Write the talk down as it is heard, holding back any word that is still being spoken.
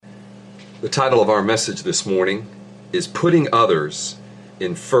The title of our message this morning is Putting Others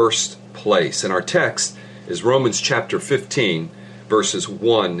in First Place. And our text is Romans chapter 15, verses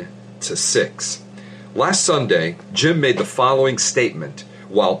 1 to 6. Last Sunday, Jim made the following statement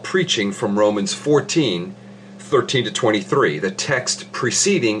while preaching from Romans 14, 13 to 23, the text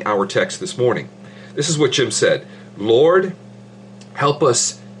preceding our text this morning. This is what Jim said: Lord, help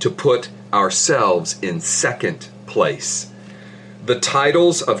us to put ourselves in second place. The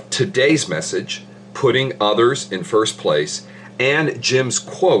titles of today's message, Putting Others in First Place, and Jim's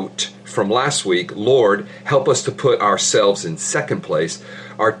quote from last week, Lord, help us to put ourselves in second place,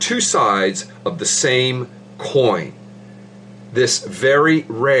 are two sides of the same coin. This very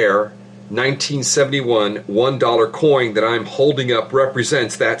rare 1971 $1 coin that I'm holding up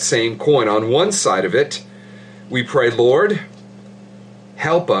represents that same coin. On one side of it, we pray, Lord,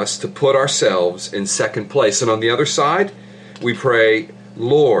 help us to put ourselves in second place. And on the other side, we pray,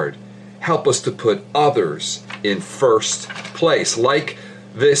 Lord, help us to put others in first place. Like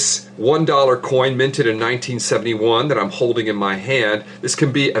this $1 coin minted in 1971 that I'm holding in my hand, this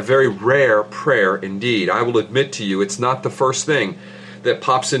can be a very rare prayer indeed. I will admit to you, it's not the first thing that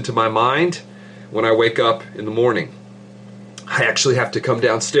pops into my mind when I wake up in the morning. I actually have to come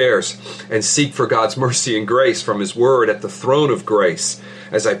downstairs and seek for God's mercy and grace from His Word at the throne of grace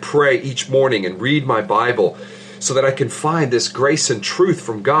as I pray each morning and read my Bible, so that I can find this grace and truth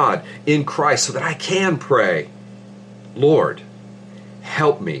from God in Christ, so that I can pray, Lord,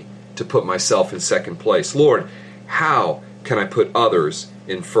 help me to put myself in second place. Lord, how can I put others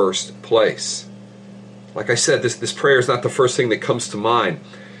in first place? Like I said, this prayer is not the first thing that comes to mind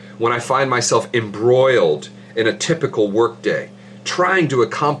when I find myself embroiled in a typical workday, trying to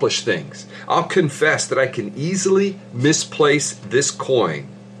accomplish things. I'll confess that I can easily misplace this coin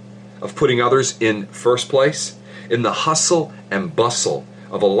of putting others in first place in the hustle and bustle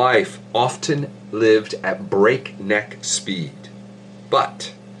of a life often lived at breakneck speed.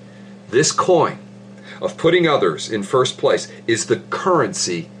 But this coin of putting others in first place is the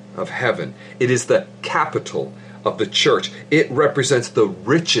currency of heaven. It is the capital of the church. It represents the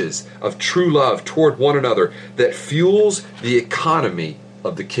riches of true love toward one another that fuels the economy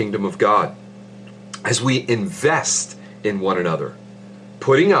of the kingdom of God. As we invest in one another,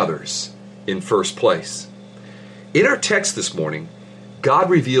 putting others in first place. In our text this morning, God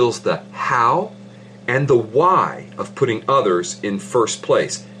reveals the how and the why of putting others in first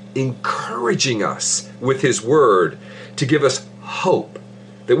place, encouraging us with His Word to give us hope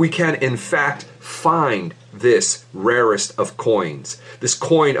that we can in fact find this rarest of coins, this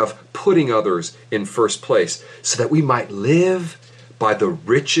coin of putting others in first place, so that we might live by the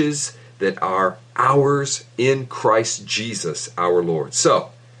riches that are ours in Christ Jesus our Lord.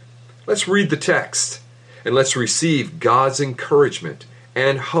 So, let's read the text. And let's receive God's encouragement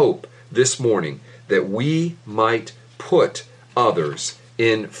and hope this morning that we might put others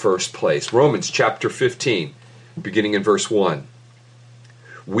in first place. Romans chapter 15, beginning in verse 1.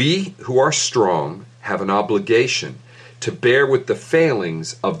 We who are strong have an obligation to bear with the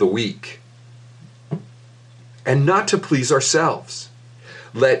failings of the weak and not to please ourselves.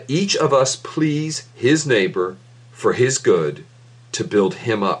 Let each of us please his neighbor for his good, to build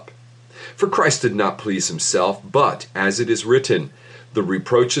him up. For Christ did not please himself, but, as it is written, the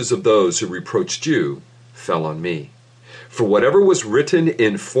reproaches of those who reproached you fell on me. For whatever was written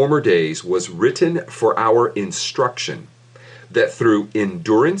in former days was written for our instruction, that through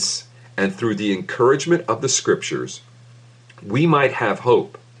endurance and through the encouragement of the Scriptures, we might have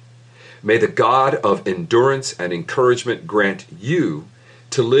hope. May the God of endurance and encouragement grant you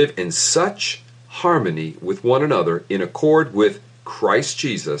to live in such harmony with one another in accord with Christ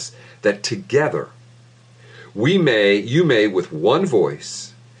Jesus, that together you may with one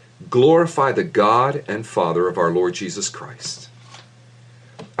voice glorify the God and Father of our Lord Jesus Christ.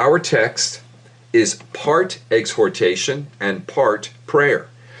 Our text is part exhortation and part prayer.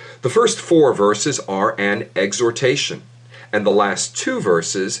 The first 4 verses are an exhortation, and the last 2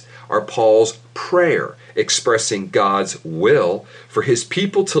 verses are Paul's prayer, expressing God's will for His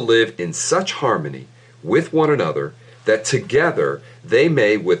people to live in such harmony with one another that together they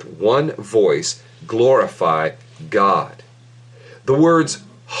may with one voice glorify God. The words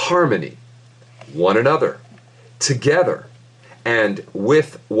harmony, one another, together, and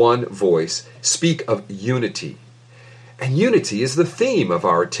with one voice speak of unity. And unity is the theme of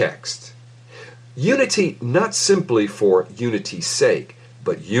our text. Unity not simply for unity's sake,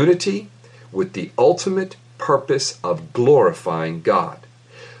 but unity with the ultimate purpose of glorifying God.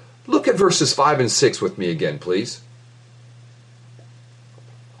 Look at verses 5 and 6 with me again, please.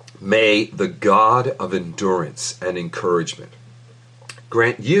 May the God of endurance and encouragement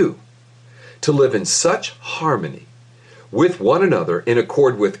grant you to live in such harmony with one another in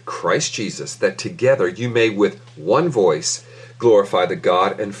accord with Christ Jesus, that together you may with one voice glorify the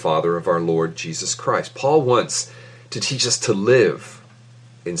God and Father of our Lord Jesus Christ. Paul wants to teach us to live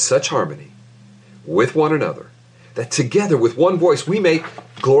in such harmony with one another, that together with one voice we may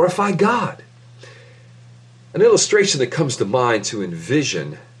glorify God. An illustration that comes to mind to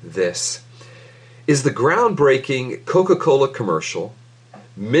envision this is the groundbreaking Coca-Cola commercial,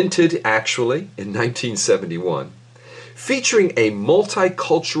 minted actually in 1971, featuring a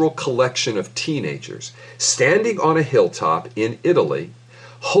multicultural collection of teenagers standing on a hilltop in Italy,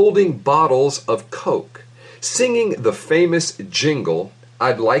 holding bottles of Coke, singing the famous jingle,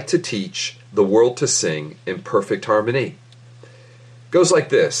 "I'd like to teach the world to sing in perfect harmony." Goes like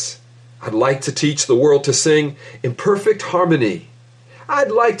this: I'd like to teach the world to sing in perfect harmony.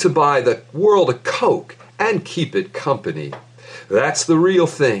 I'd like to buy the world a Coke and keep it company. That's the real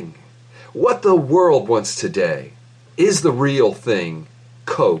thing. What the world wants today is the real thing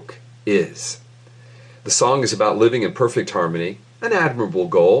Coke is. The song is about living in perfect harmony, an admirable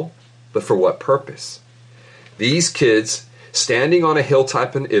goal, but for what purpose? These kids, standing on a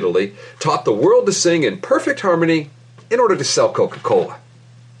hilltop in Italy, taught the world to sing in perfect harmony in order to sell Coca-Cola.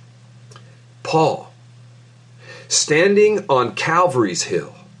 Paul, standing on Calvary's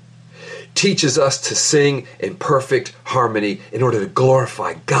hill, teaches us to sing in perfect harmony in order to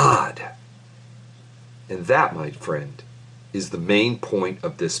glorify God. And that, my friend, is the main point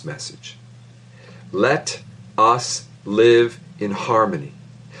of this message. Let us live in harmony,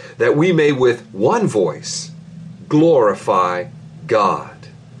 that we may with one voice glorify God.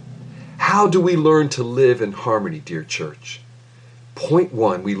 How do we learn to live in harmony, dear church? Point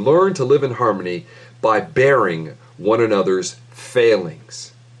one, we learn to live in harmony by bearing one another's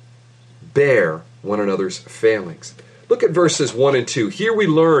failings. Bear one another's failings. Look at verses 1 and 2. Here we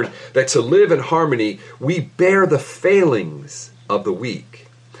learn that to live in harmony, we bear the failings of the weak.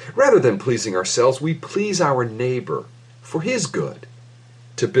 Rather than pleasing ourselves, we please our neighbor for his good,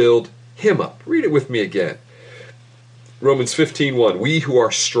 to build him up. Read it with me again. Romans 15:1. We who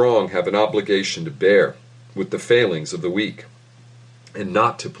are strong have an obligation to bear with the failings of the weak, and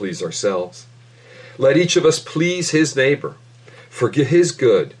not to please ourselves. Let each of us please his neighbor for his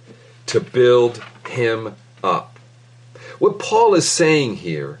good, to build him up. What Paul is saying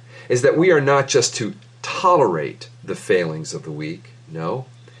here is that we are not just to tolerate the failings of the weak. No,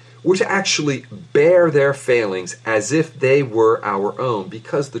 we're to actually bear their failings as if they were our own,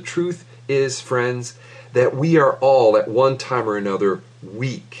 because the truth is, friends, that we are all at one time or another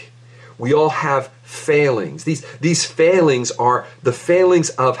weak. We all have failings. These failings are the failings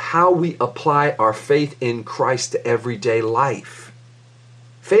of how we apply our faith in Christ to everyday life.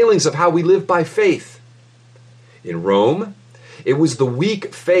 Failings of how we live by faith. In Rome, it was the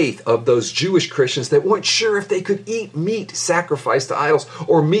weak faith of those Jewish Christians that weren't sure if they could eat meat sacrificed to idols,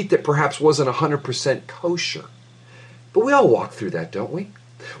 or meat that perhaps wasn't 100% kosher. But we all walk through that, don't we?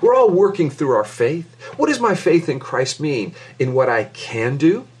 We're all working through our faith. What does my faith in Christ mean? In what I can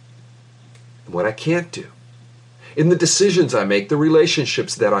do and what I can't do. In the decisions I make, the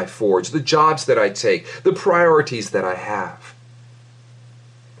relationships that I forge, the jobs that I take, the priorities that I have.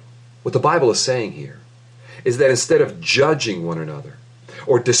 What the Bible is saying here is that instead of judging one another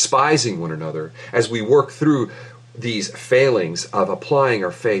or despising one another as we work through these failings of applying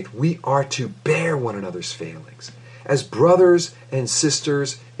our faith, we are to bear one another's failings as brothers and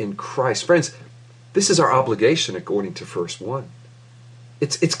sisters in Christ. Friends, this is our obligation according to verse 1.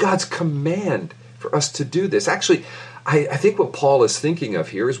 It's God's command for us to do this. Actually, I think what Paul is thinking of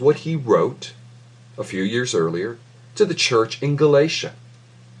here is what he wrote a few years earlier to the church in Galatia.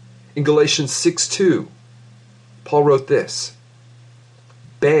 In Galatians 6:2, Paul wrote this: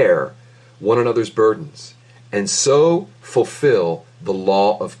 bear one another's burdens, and so fulfill the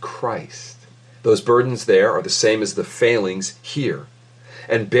law of Christ. Those burdens there are the same as the failings here.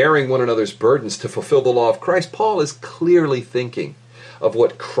 And bearing one another's burdens to fulfill the law of Christ, Paul is clearly thinking of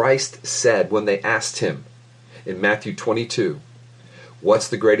what Christ said when they asked him in Matthew 22, what's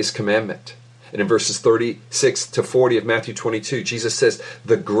the greatest commandment? And in verses 36 to 40 of Matthew 22, Jesus says,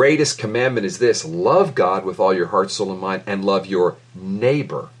 the greatest commandment is this: love God with all your heart, soul, and mind, and love your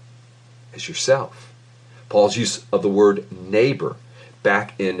neighbor as yourself. Paul's use of the word neighbor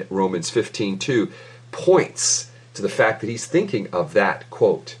back in Romans 15:2 points to the fact that he's thinking of that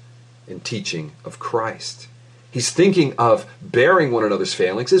quote in teaching of Christ. He's thinking of bearing one another's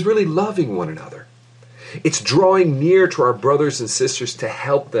failings as really loving one another. It's drawing near to our brothers and sisters to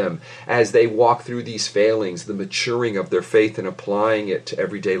help them as they walk through these failings, the maturing of their faith and applying it to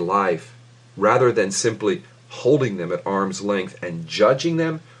everyday life, rather than simply holding them at arm's length and judging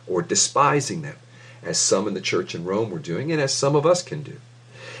them or despising them, as some in the church in Rome were doing and as some of us can do.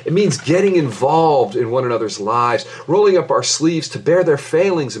 It means getting involved in one another's lives, rolling up our sleeves to bear their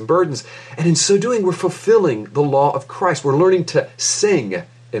failings and burdens, and in so doing, we're fulfilling the law of Christ. We're learning to sing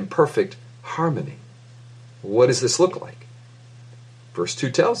in perfect harmony. What does this look like? Verse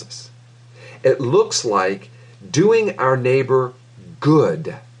 2 tells us. It looks like doing our neighbor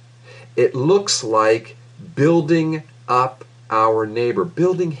good. It looks like building up our neighbor,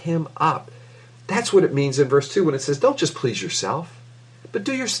 building him up. That's what it means in verse 2 when it says, don't just please yourself, but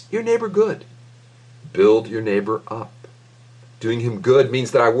do your neighbor good. Build your neighbor up. Doing him good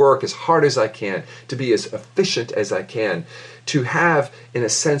means that I work as hard as I can, to be as efficient as I can, to have, in a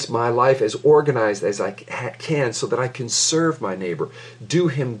sense, my life as organized as I can so that I can serve my neighbor. Do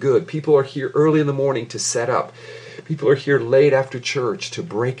him good. People are here early in the morning to set up. People are here late after church to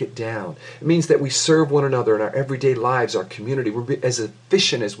break it down. It means that we serve one another in our everyday lives, our community. We're as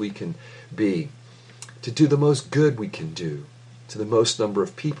efficient as we can be, to do the most good we can do to the most number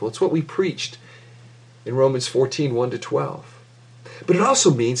of people. It's what we preached in Romans 14, 1-12. But it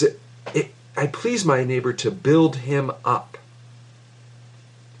also means that I please my neighbor to build him up.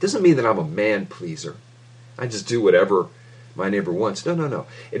 It doesn't mean that I'm a man pleaser. I just do whatever my neighbor wants. No.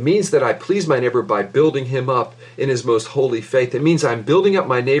 It means that I please my neighbor by building him up in his most holy faith. It means I'm building up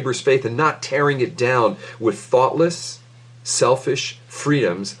my neighbor's faith and not tearing it down with thoughtless, selfish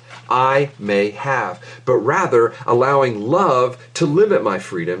freedoms I may have, but rather allowing love to limit my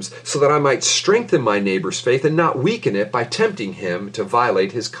freedoms so that I might strengthen my neighbor's faith and not weaken it by tempting him to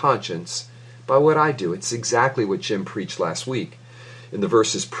violate his conscience by what I do. It's exactly what Jim preached last week in the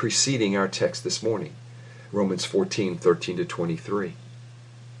verses preceding our text this morning, Romans 14, 13-23.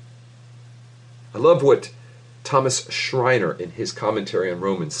 I love what Thomas Schreiner in his commentary on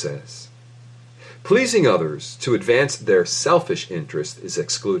Romans says. Pleasing others to advance their selfish interest is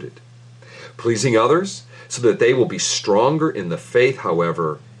excluded. Pleasing others so that they will be stronger in the faith,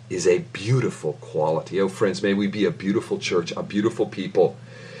 however, is a beautiful quality. Oh, friends, may we be a beautiful church, a beautiful people.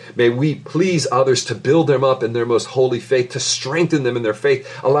 May we please others to build them up in their most holy faith, to strengthen them in their faith,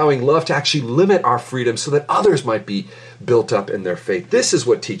 allowing love to actually limit our freedom so that others might be built up in their faith. This is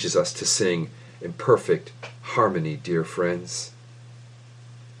what teaches us to sing in perfect harmony, dear friends.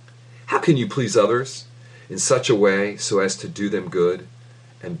 How can you please others in such a way so as to do them good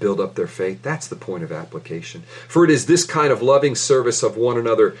and build up their faith? That's the point of application. For it is this kind of loving service of one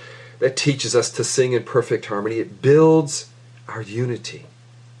another that teaches us to sing in perfect harmony. It builds our unity.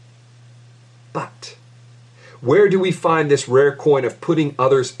 But where do we find this rare coin of putting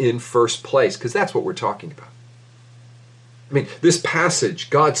others in first place? Because that's what we're talking about. I mean, this passage,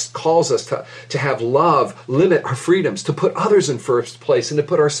 God calls us to have love limit our freedoms, to put others in first place and to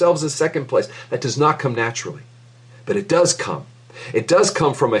put ourselves in second place. That does not come naturally, but it does come. It does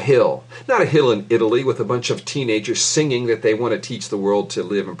come from a hill, not a hill in Italy with a bunch of teenagers singing that they want to teach the world to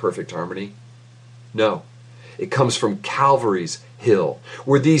live in perfect harmony. No, it comes from Calvary's hill,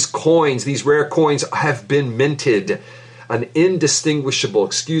 where these coins, these rare coins, have been minted. An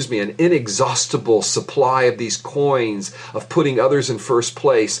inexhaustible supply of these coins of putting others in first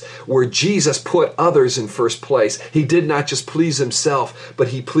place, where Jesus put others in first place. He did not just please himself, but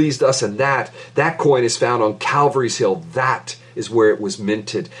he pleased us, and that coin is found on Calvary's hill. That is where it was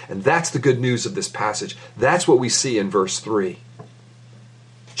minted, and that's the good news of this passage. That's what we see in verse 3.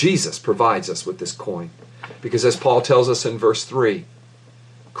 Jesus provides us with this coin, because as Paul tells us in verse 3,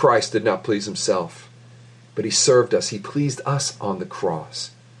 Christ did not please himself, but he served us. He pleased us on the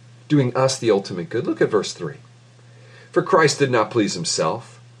cross, doing us the ultimate good. Look at verse 3. For Christ did not please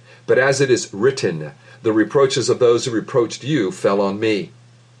himself, but as it is written, the reproaches of those who reproached you fell on me.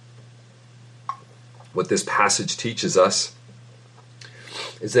 What this passage teaches us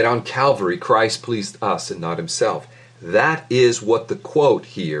is that on Calvary, Christ pleased us and not himself. That is what the quote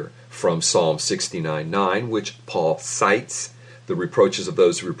here from Psalm 69:9, which Paul cites, the reproaches of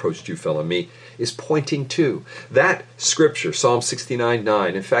those who reproached you fell on me, is pointing to. That scripture, Psalm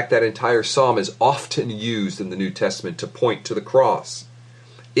 69:9, in fact, that entire psalm is often used in the New Testament to point to the cross.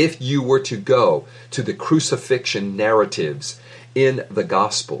 If you were to go to the crucifixion narratives in the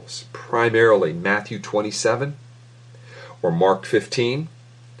Gospels, primarily Matthew 27, or Mark 15,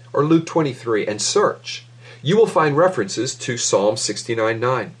 or Luke 23, and search, you will find references to Psalm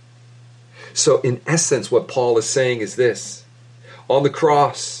 69:9. So in essence, what Paul is saying is this. On the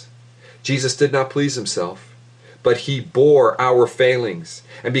cross, Jesus did not please himself, but he bore our failings.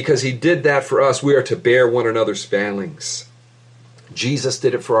 And because he did that for us, we are to bear one another's failings. Jesus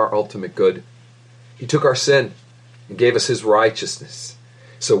did it for our ultimate good. He took our sin and gave us his righteousness.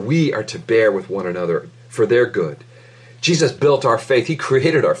 So we are to bear with one another for their good. Jesus built our faith. He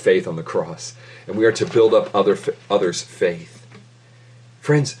created our faith on the cross. And we are to build up others' faith.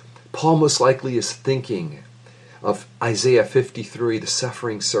 Friends, Paul most likely is thinking of Isaiah 53, the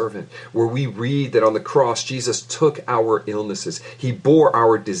suffering servant, where we read that on the cross, Jesus took our illnesses. He bore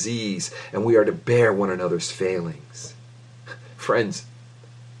our disease, and we are to bear one another's failings. Friends,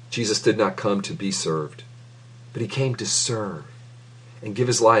 Jesus did not come to be served, but he came to serve and give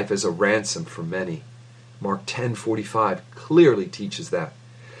his life as a ransom for many. Mark 10:45 clearly teaches that.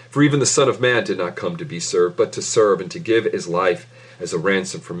 For even the Son of Man did not come to be served, but to serve and to give his life as a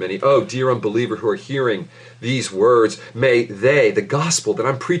ransom for many. Oh, dear unbeliever who are hearing these words, may they, the gospel that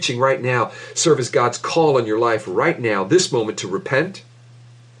I'm preaching right now, serve as God's call on your life right now, this moment, to repent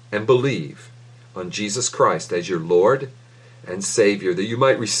and believe on Jesus Christ as your Lord and Savior, that you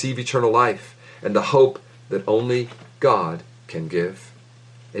might receive eternal life and the hope that only God can give.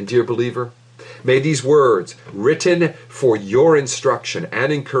 And dear believer, may these words, written for your instruction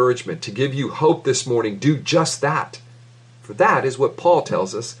and encouragement, to give you hope this morning, do just that. For that is what Paul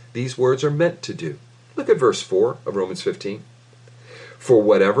tells us these words are meant to do. Look at verse 4 of Romans 15. For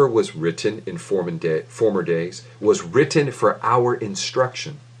whatever was written in former days was written for our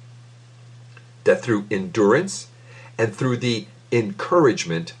instruction, that through endurance and through the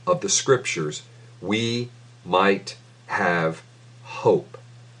encouragement of the Scriptures we might have hope.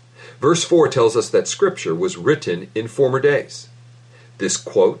 Verse 4 tells us that Scripture was written in former days. This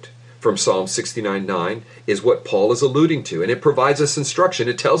quote from Psalm 69:9 is what Paul is alluding to, and it provides us instruction.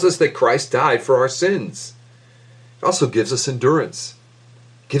 It tells us that Christ died for our sins. It also gives us endurance,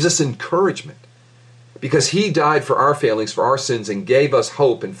 gives us encouragement. Because he died for our failings, for our sins, and gave us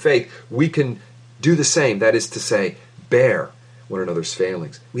hope and faith, we can do the same. That is to say, bear one another's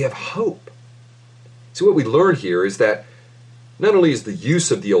failings. We have hope. So what we learn here is that not only is the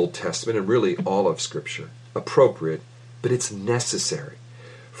use of the Old Testament, and really all of Scripture, appropriate, but it's necessary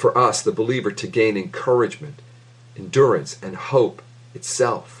for us, the believer, to gain encouragement, endurance, and hope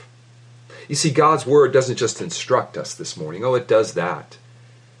itself. You see, God's Word doesn't just instruct us this morning. Oh, it does that.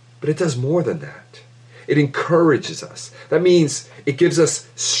 But it does more than that. It encourages us. That means it gives us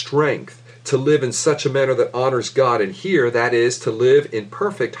strength to live in such a manner that honors God. And here, that is, to live in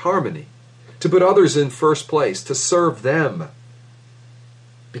perfect harmony, to put others in first place, to serve them.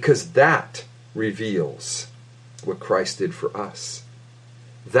 Because that reveals what Christ did for us.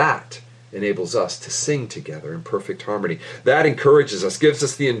 That enables us to sing together in perfect harmony. That encourages us, gives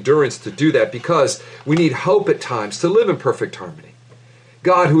us the endurance to do that, because we need hope at times to live in perfect harmony.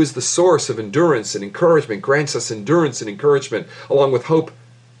 God, who is the source of endurance and encouragement, grants us endurance and encouragement along with hope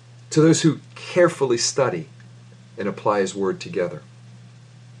to those who carefully study and apply His Word together.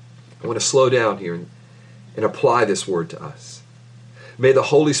 I want to slow down here and apply this Word to us. May the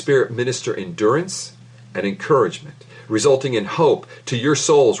Holy Spirit minister endurance and encouragement, resulting in hope to your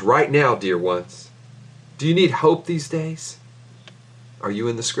souls right now, dear ones. Do you need hope these days? Are you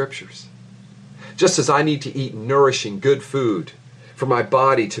in the Scriptures? Just as I need to eat nourishing, good food for my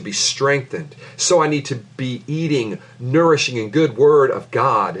body to be strengthened, so I need to be eating nourishing and good Word of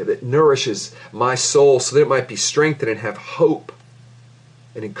God that nourishes my soul so that it might be strengthened and have hope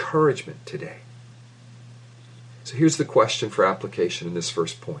and encouragement today. So here's the question for application in this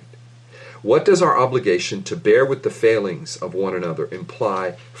first point. What does our obligation to bear with the failings of one another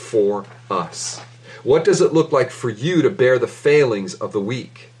imply for us? What does it look like for you to bear the failings of the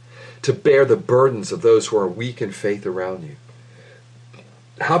weak, to bear the burdens of those who are weak in faith around you?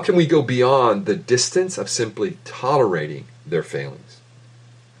 How can we go beyond the distance of simply tolerating their failings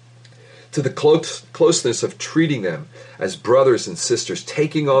to the closeness of treating them as brothers and sisters,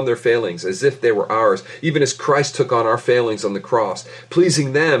 taking on their failings as if they were ours, even as Christ took on our failings on the cross,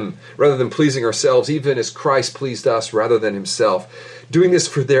 pleasing them rather than pleasing ourselves, even as Christ pleased us rather than himself, doing this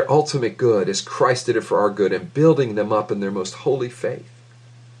for their ultimate good as Christ did it for our good, and building them up in their most holy faith.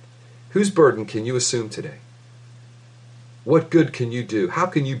 Whose burden can you assume today? What good can you do? How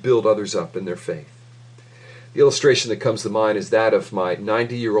can you build others up in their faith? The illustration that comes to mind is that of my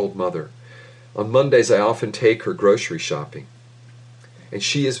 90-year-old mother. On Mondays, I often take her grocery shopping. And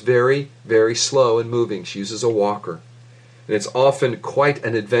she is very, very slow in moving. She uses a walker. And it's often quite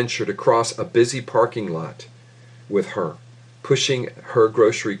an adventure to cross a busy parking lot with her, pushing her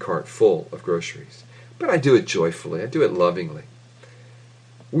grocery cart full of groceries. But I do it joyfully. I do it lovingly.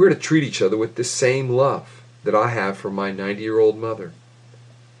 We're to treat each other with the same love that I have for my 90-year-old mother.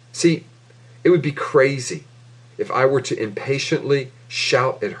 See, it would be crazy if I were to impatiently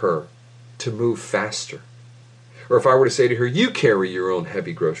shout at her to move faster. Or if I were to say to her, you carry your own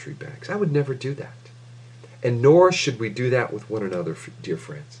heavy grocery bags. I would never do that. And nor should we do that with one another, dear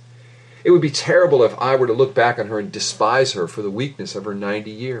friends. It would be terrible if I were to look back on her and despise her for the weakness of her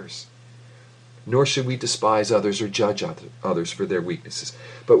 90 years. Nor should we despise others or judge others for their weaknesses,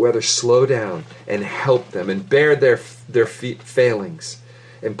 but rather slow down and help them and bear their failings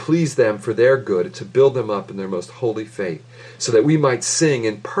and please them for their good, to build them up in their most holy faith, so that we might sing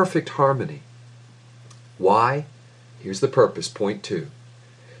in perfect harmony. Why? Here's the purpose, point 2.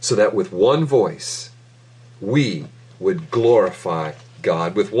 So that with one voice we would glorify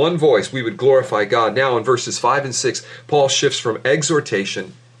God. With one voice we would glorify God. Now in verses 5 and 6, Paul shifts from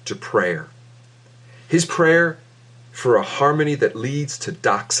exhortation to prayer. His prayer for a harmony that leads to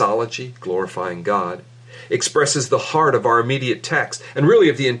doxology, glorifying God, expresses the heart of our immediate text, and really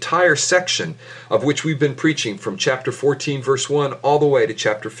of the entire section of which we've been preaching from chapter 14, verse 1, all the way to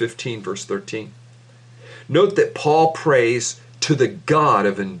chapter 15, verse 13. Note that Paul prays to the God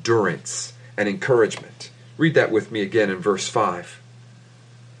of endurance and encouragement. Read that with me again in verse 5.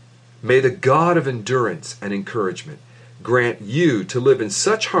 May the God of endurance and encouragement grant you to live in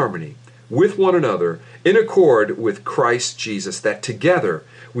such harmony with one another in accord with Christ Jesus, that together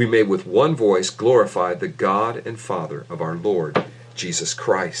we may with one voice glorify the God and Father of our Lord Jesus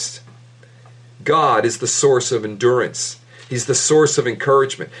Christ. God is the source of endurance. He's the source of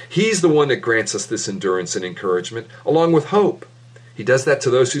encouragement. He's the one that grants us this endurance and encouragement, along with hope. He does that to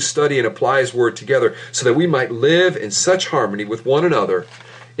those who study and apply His Word together, so that we might live in such harmony with one another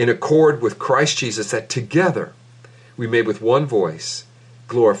in accord with Christ Jesus, that together we may with one voice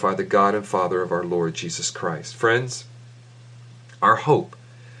glorify the God and Father of our Lord Jesus Christ. Friends, our hope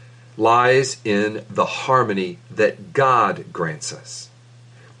lies in the harmony that God grants us.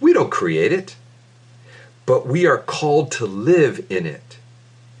 We don't create it, but we are called to live in it.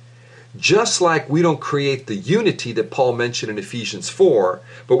 Just like we don't create the unity that Paul mentioned in Ephesians 4,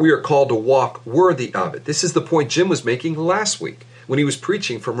 but we are called to walk worthy of it. This is the point Jim was making last week when he was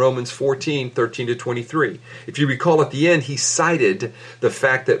preaching from Romans 14, 13 to 23. If you recall at the end, he cited the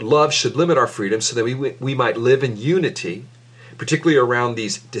fact that love should limit our freedom so that we might live in unity, particularly around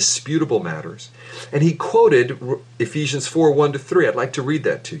these disputable matters. And he quoted Ephesians 4, 1 to 3. I'd like to read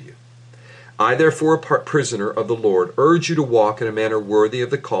that to you. I, therefore, a prisoner of the Lord, urge you to walk in a manner worthy of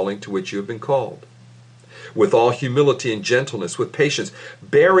the calling to which you have been called, with all humility and gentleness, with patience,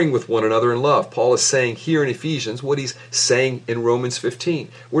 bearing with one another in love. Paul is saying here in Ephesians what he's saying in Romans 15.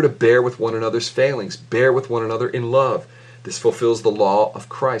 We're to bear with one another's failings, bear with one another in love. This fulfills the law of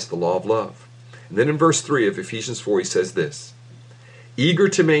Christ, the law of love. And then in verse 3 of Ephesians 4, he says this, eager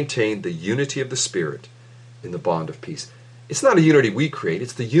to maintain the unity of the Spirit in the bond of peace. It's not a unity we create,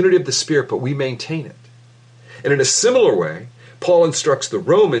 it's the unity of the Spirit, but we maintain it. And in a similar way, Paul instructs the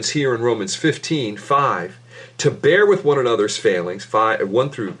Romans here in Romans 15, 5, to bear with one another's failings, 1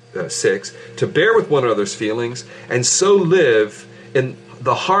 through 6, to bear with one another's feelings, and so live in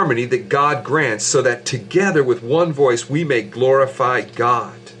the harmony that God grants, so that together with one voice we may glorify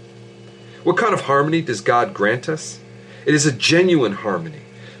God. What kind of harmony does God grant us? It is a genuine harmony,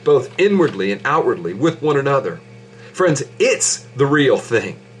 both inwardly and outwardly with one another. Friends, it's the real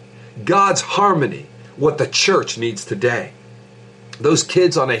thing. God's harmony, what the church needs today. Those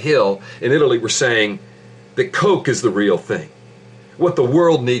kids on a hill in Italy were saying that Coke is the real thing, what the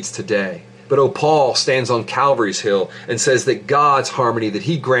world needs today. But Paul stands on Calvary's hill and says that God's harmony that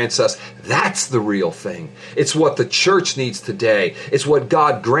He grants us, that's the real thing. It's what the church needs today. It's what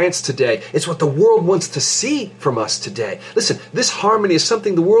God grants today. It's what the world wants to see from us today. Listen, this harmony is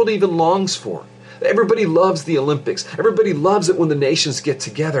something the world even longs for. Everybody loves the Olympics. Everybody loves it when the nations get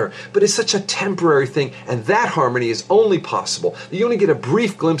together. But it's such a temporary thing, and that harmony is only possible. You only get a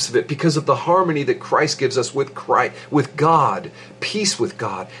brief glimpse of it because of the harmony that Christ gives us with Christ, with God, peace with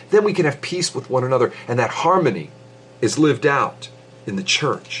God. Then we can have peace with one another, and that harmony is lived out in the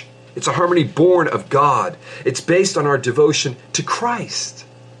church. It's a harmony born of God. It's based on our devotion to Christ,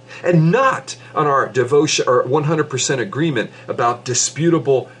 and not on our devotion or 100% agreement about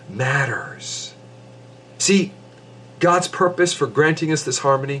disputable matters. See, God's purpose for granting us this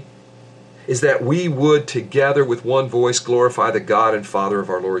harmony is that we would together with one voice glorify the God and Father of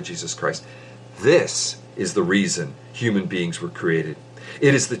our Lord Jesus Christ. This is the reason human beings were created.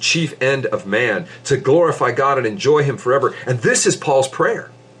 It is the chief end of man, to glorify God and enjoy Him forever. And this is Paul's prayer,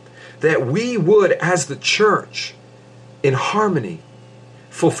 that we would, as the church, in harmony,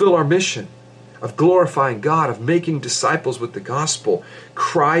 fulfill our mission of glorifying God, of making disciples with the gospel.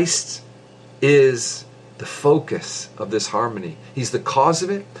 Christ is the focus of this harmony. He's the cause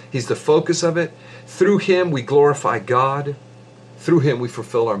of it. He's the focus of it. Through Him we glorify God. Through Him we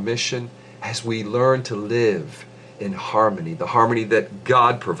fulfill our mission as we learn to live in harmony, the harmony that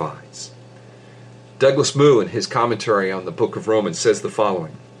God provides. Douglas Moo, in his commentary on the book of Romans, says the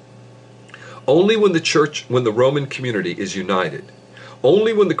following: Only when the Roman community is united,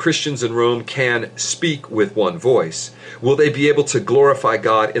 only when the Christians in Rome can speak with one voice, will they be able to glorify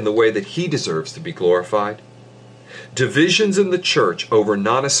God in the way that He deserves to be glorified. Divisions in the church over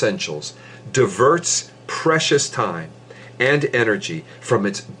non-essentials diverts precious time and energy from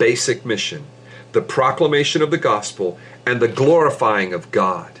its basic mission, the proclamation of the gospel and the glorifying of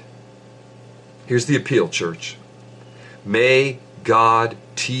God. Here's the appeal, church. May God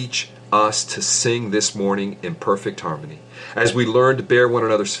teach us to sing this morning in perfect harmony, as we learn to bear one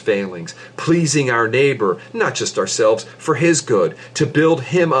another's failings, pleasing our neighbor, not just ourselves, for his good, to build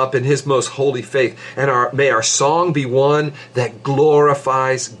him up in his most holy faith. And may our song be one that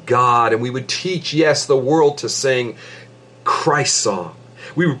glorifies God. And we would teach, yes, the world to sing Christ's song.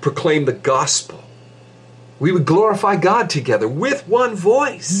 We would proclaim the gospel. We would glorify God together with one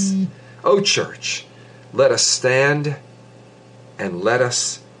voice. Oh, church, let us stand and let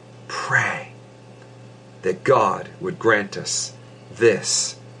us pray that God would grant us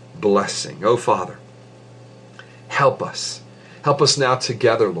this blessing. Oh, Father, help us. Help us now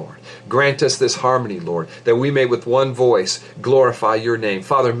together, Lord. Grant us this harmony, Lord, that we may with one voice glorify your name.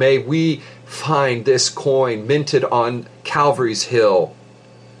 Father, may we find this coin minted on Calvary's Hill,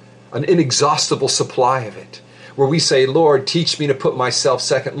 an inexhaustible supply of it, where we say, Lord, teach me to put myself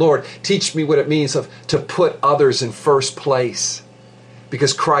second. Lord, teach me what it means to put others in first place.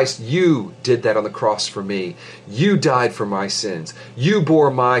 Because Christ, you did that on the cross for me. You died for my sins. You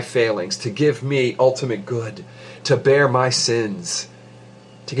bore my failings to give me ultimate good, to bear my sins,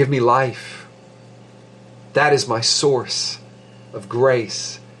 to give me life. That is my source of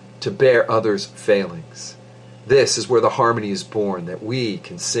grace, to bear others' failings. This is where the harmony is born, that we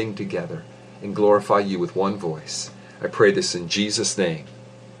can sing together and glorify you with one voice. I pray this in Jesus' name.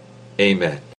 Amen.